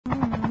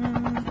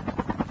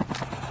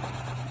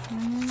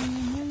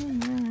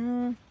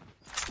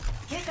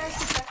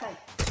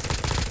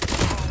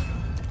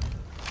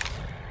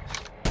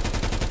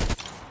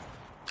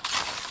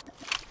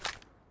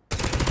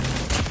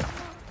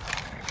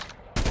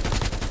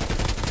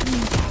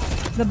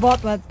The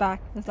bot went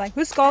back. It's like,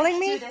 who's calling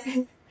me?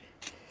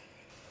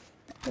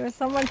 There's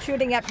someone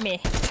shooting at me.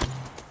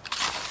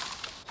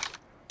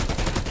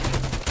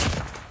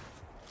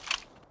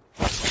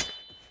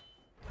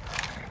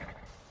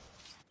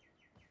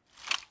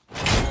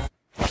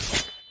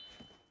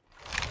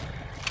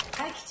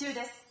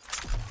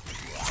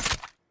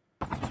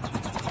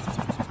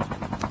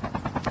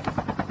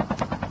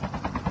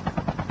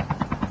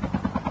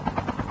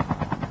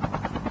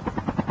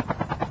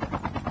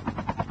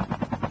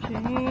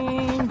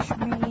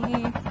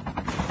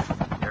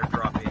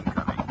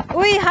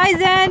 Ui, hi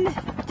Zen!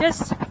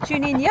 Just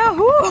tune in.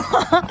 Yahoo!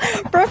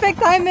 Perfect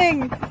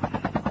timing!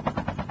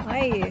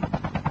 Hi.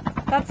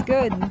 That's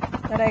good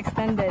that I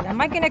extended. Am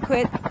I gonna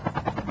quit?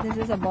 This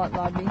is a bot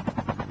lobby.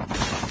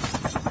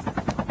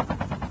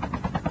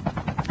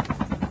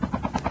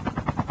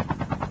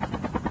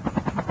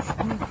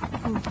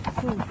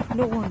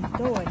 No one,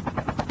 no one.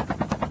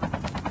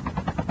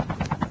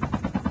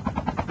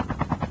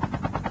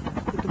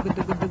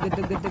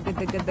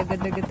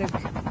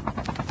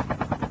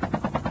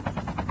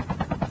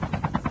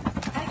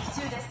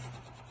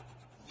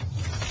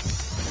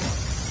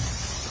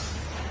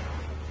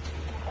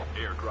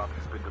 Airdrop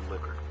has been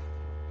delivered.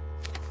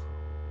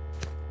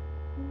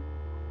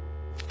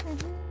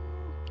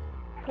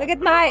 Look at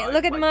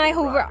my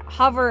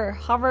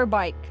hover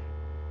bike.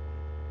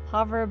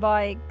 Hover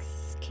bike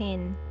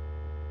skin.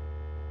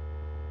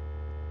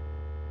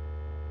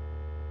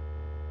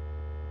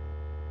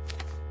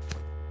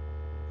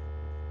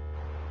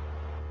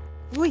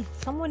 Wait,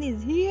 someone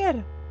is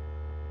here.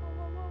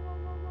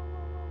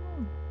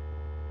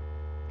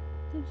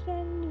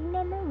 Distant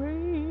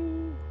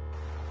memory.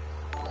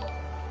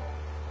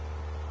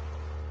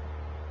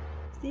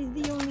 Is this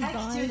the only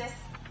guy?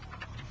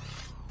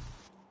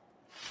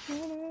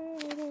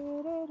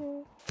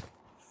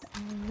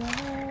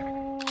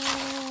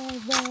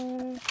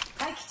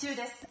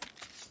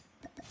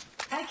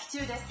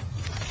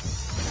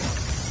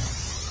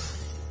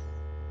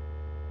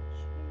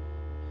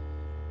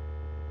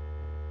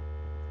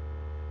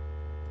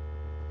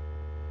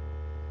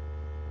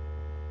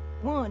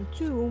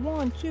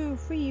 One, two,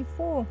 3,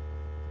 4.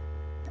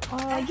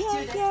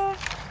 Yeah.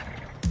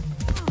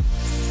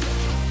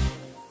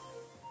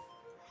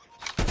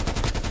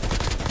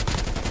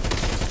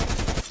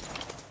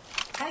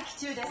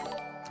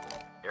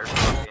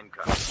 Airdrop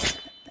incoming.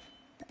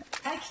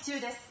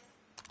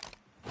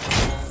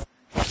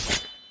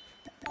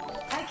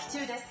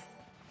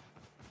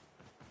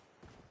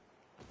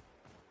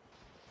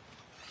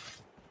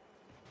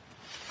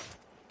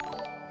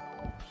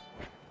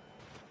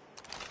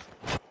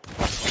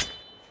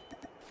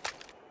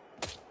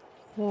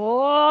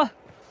 Oh.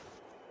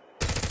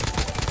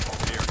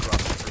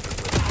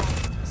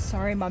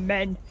 Sorry, my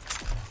man.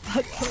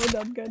 I told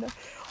I'm gonna.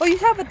 Oh, you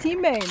have a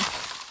teammate.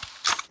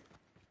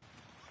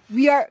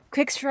 We are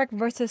Quick Strike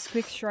versus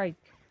Quick Strike.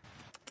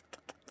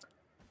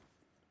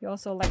 You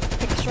also like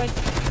Quick Strike?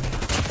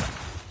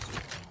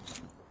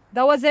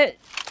 That was it.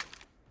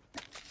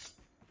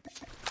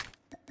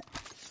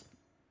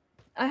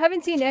 I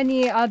haven't seen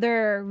any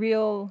other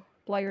real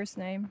player's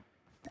name.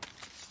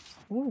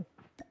 Ooh.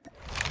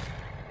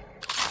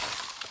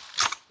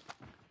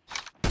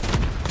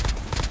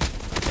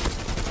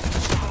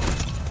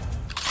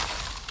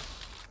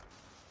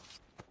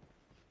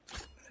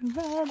 The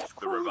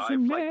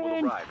revived flight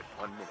will arrive in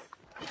 1 minute.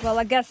 Well,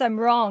 I guess I'm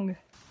wrong.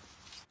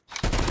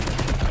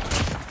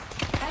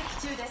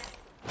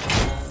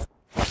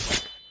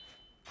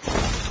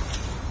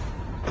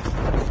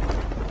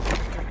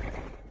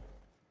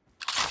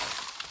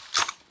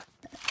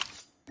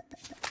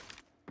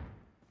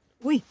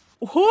 Wait,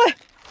 what?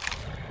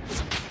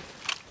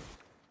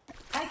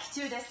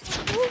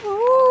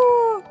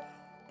 Woohoo!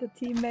 The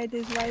teammate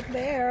is right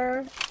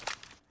there.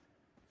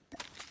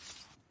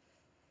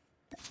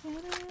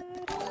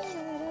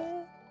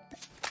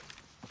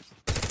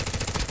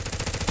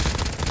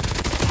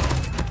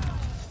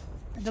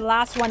 The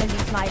last one is a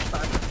sniper.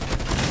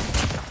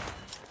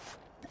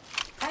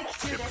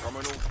 Ship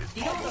terminal is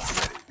almost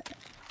ready.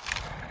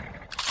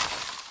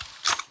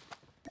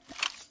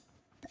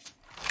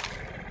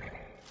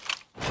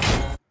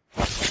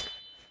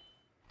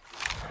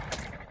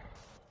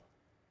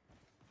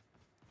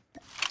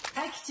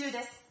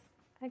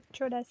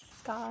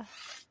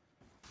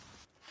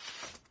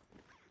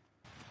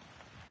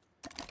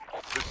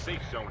 The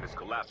safe zone is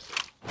collapsing.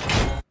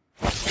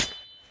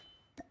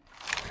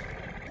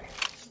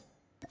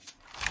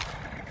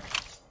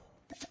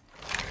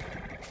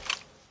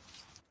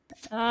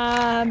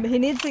 He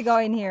needs to go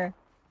in here.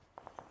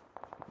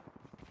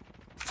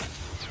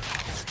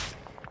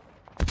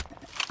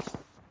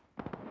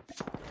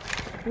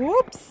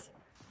 Whoops.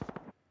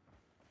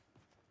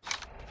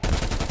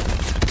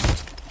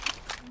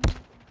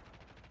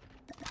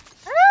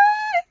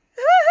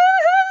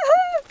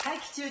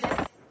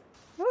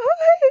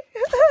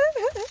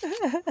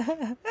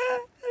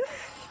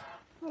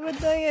 What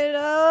the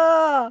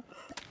hell?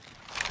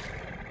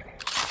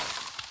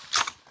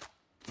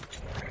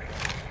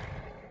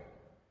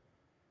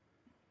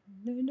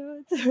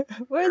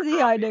 Where is he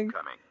hiding?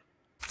 Incoming.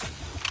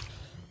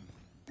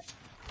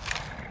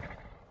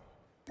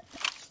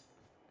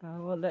 I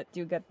will let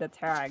you get the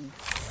tag.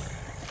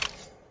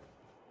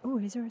 Oh,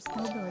 is there a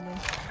snowboard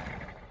there?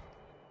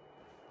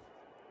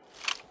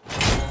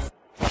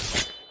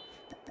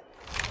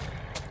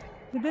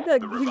 He did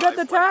it! He got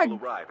the tag! Will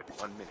arrive in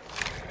 1 minute.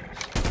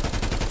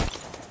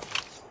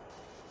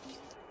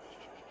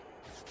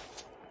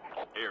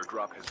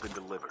 Airdrop has been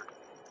delivered.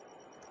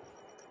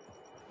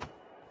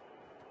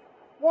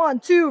 1,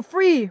 2,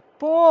 3!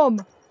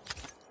 Boom!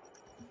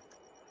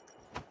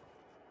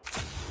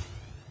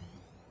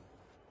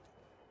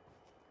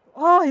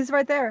 Oh, he's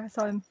right there. I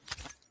saw him.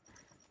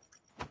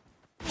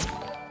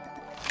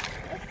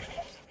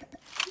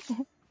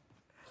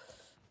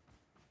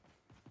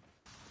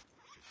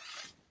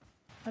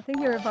 I think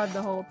he revived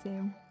the whole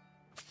team.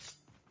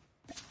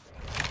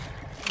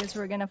 Guess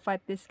we're gonna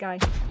fight this guy.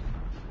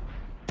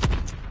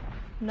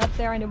 Not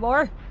there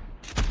anymore.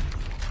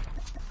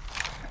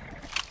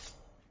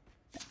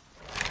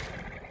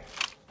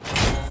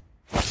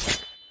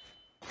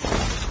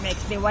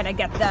 Makes me wanna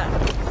get the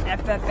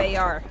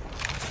FFAR.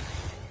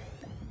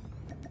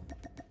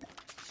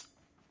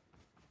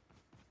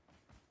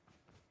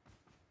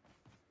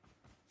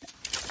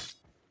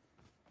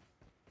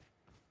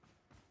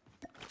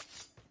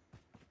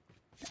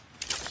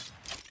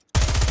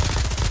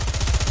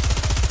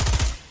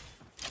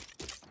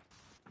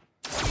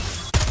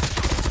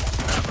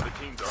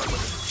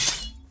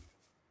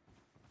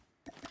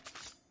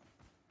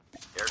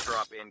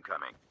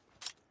 Incoming.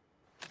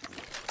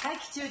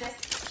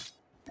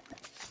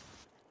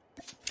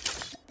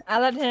 I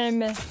let him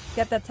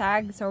get the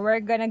tag, so we're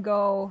gonna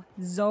go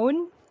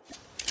zone.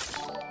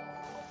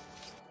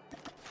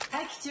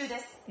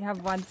 We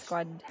have one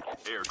squad.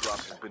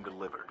 Airdrop has been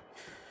delivered.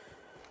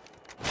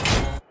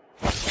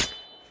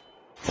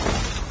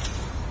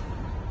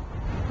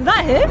 Is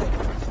that him?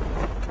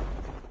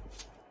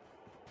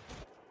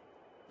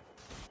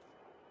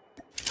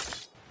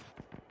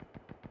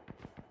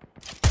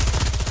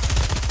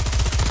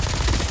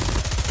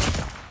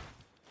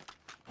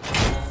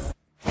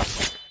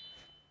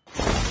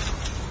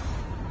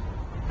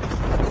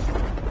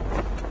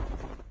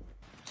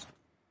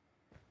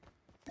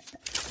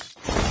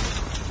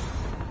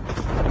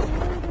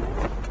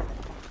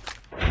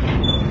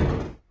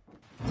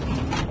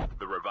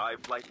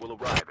 Flight will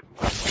arrive in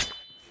 1 minute.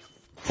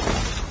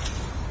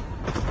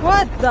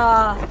 What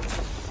the?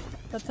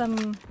 That's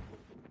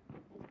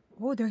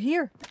Oh, they're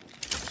here.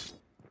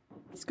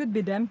 This could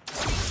be them.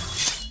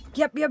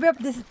 Yep.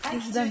 This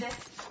is them.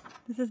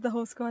 This is the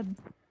whole squad,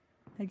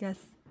 I guess.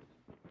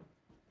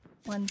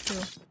 1, 2.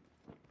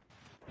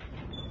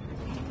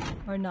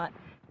 Or not.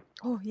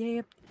 Oh,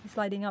 yeah, yep. He's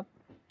sliding up.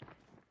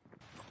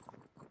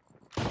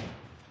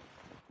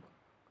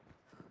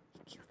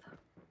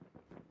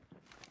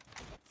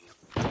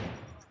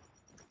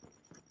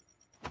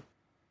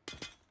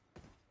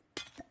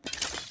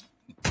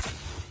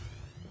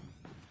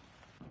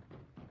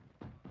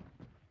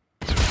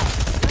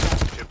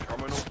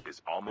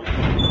 Is almost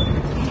ready.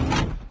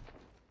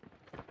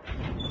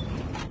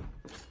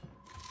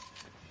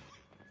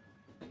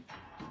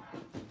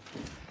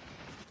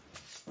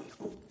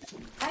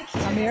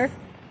 I'm here.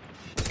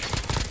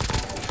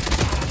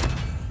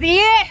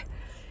 See?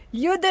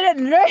 You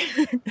didn't learn.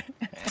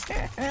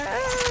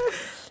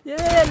 You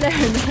didn't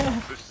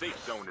learn. The safe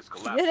zone is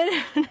collapsing. You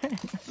didn't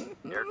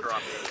learn.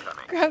 Airdrop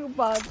incoming.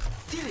 Crankbot.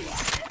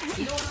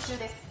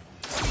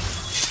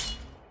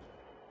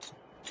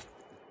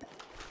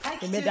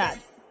 Give me that.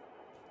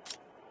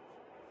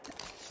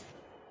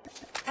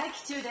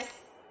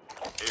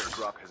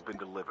 Airdrop has been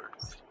delivered.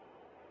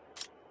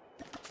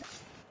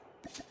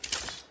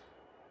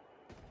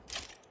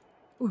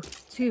 Ooh,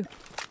 2.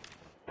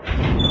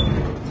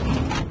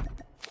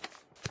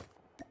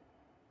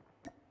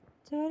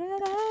 The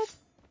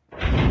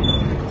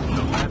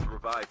last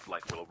revived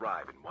flight will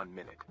arrive in 1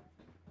 minute.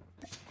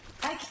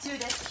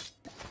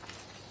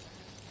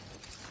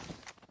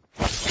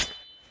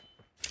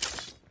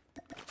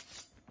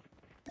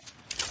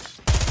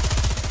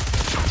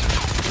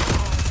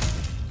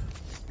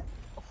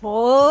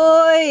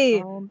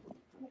 Hoy!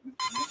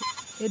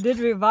 It did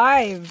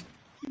revive.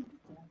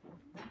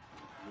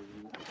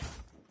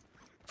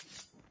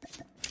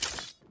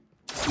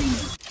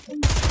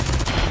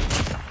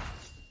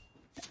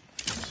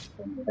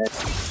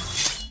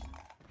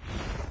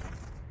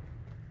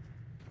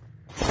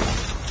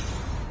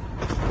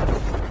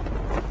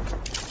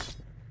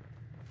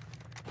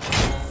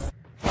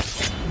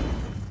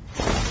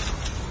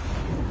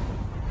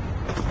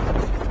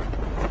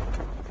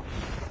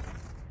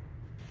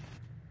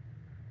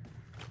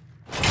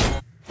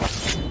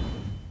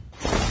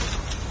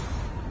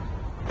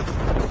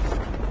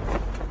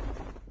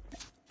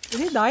 Did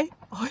he die?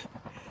 Oh.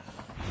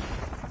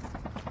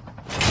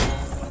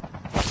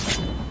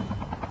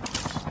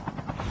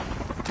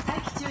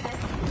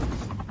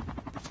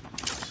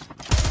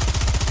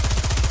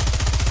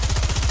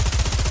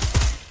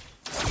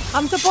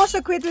 I'm supposed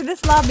to quit with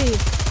this lobby.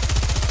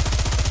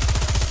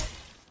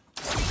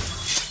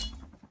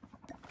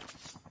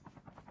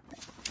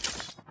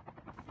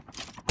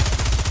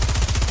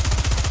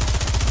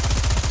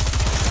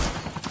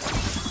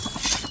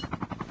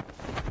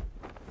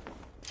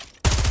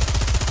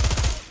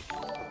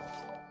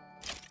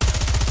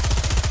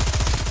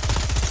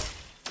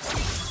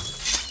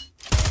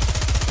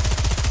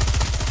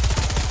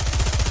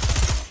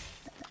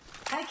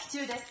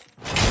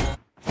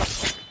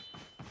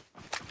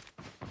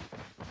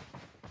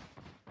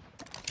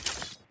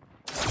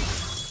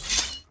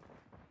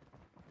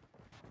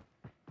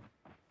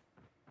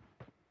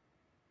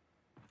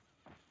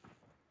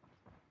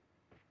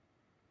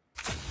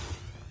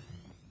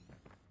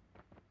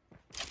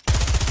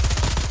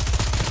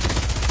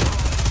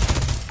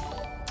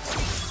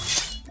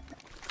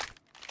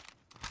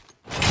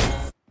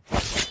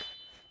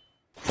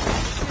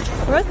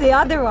 Where's the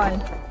other one?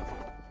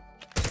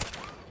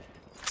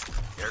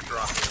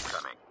 Airdrop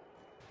incoming.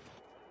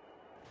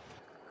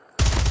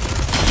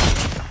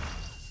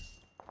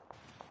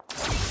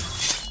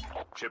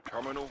 Chip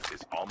terminal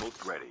is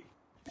almost ready.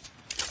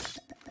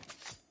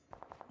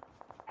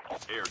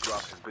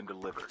 Airdrop has been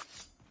delivered.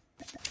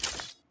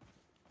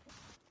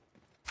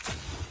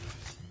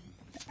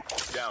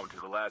 Down to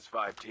the last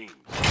 5 teams.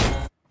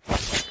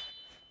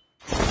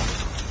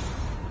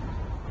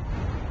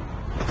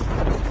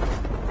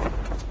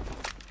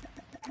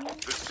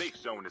 The safe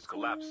zone is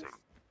collapsing.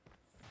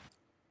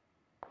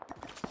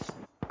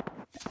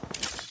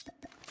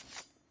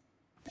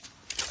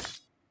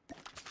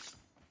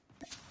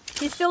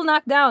 He's still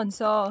knocked down,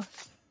 so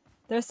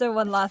there's the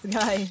one last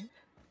guy.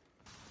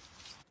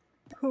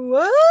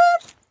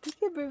 What? They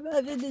keep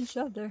reviving each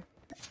other.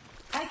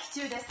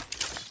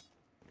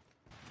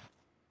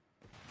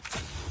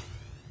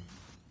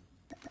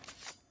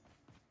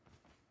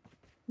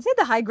 Is it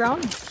the high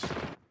ground?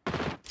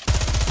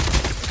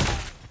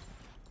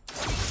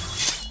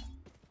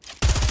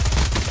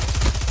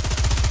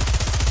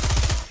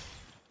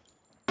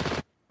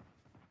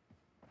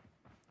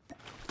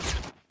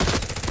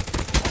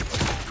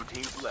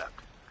 Left,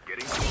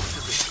 getting close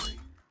to victory.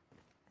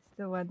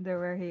 Still wonder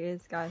where he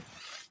is, guys.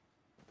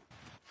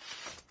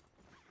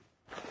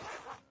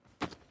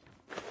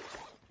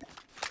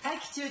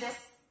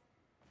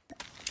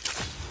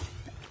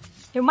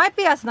 He might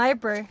be a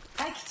sniper.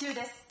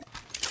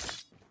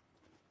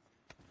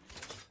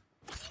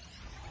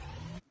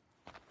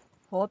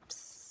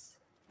 Oops.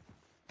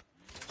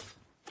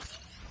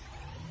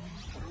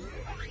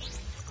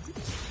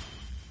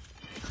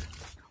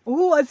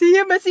 Oh, I see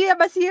him, I see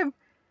him, I see him.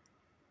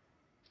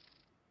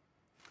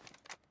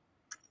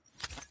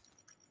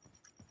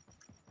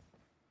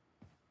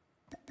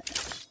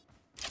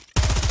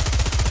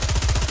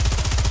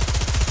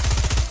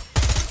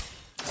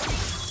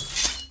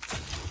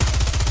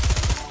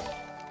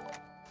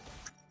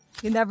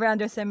 You never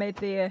underestimate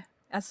the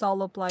a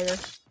solo player.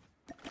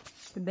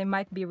 They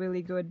might be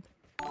really good.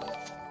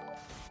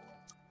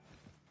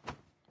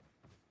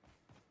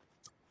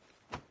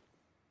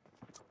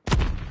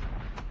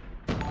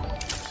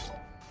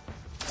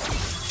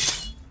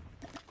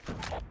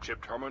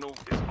 Chip terminal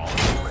is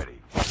almost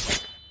ready.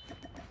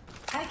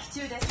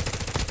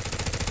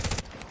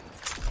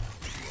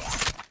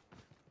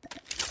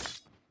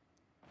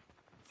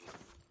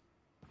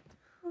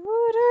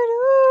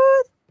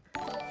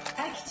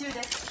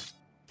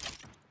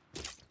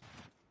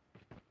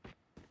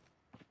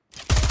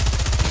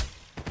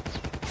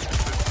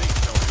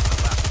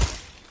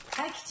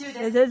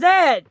 This is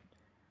it!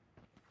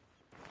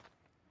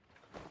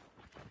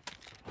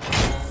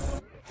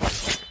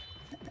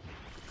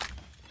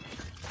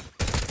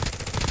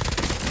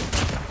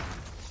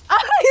 Ah,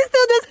 he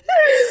still does.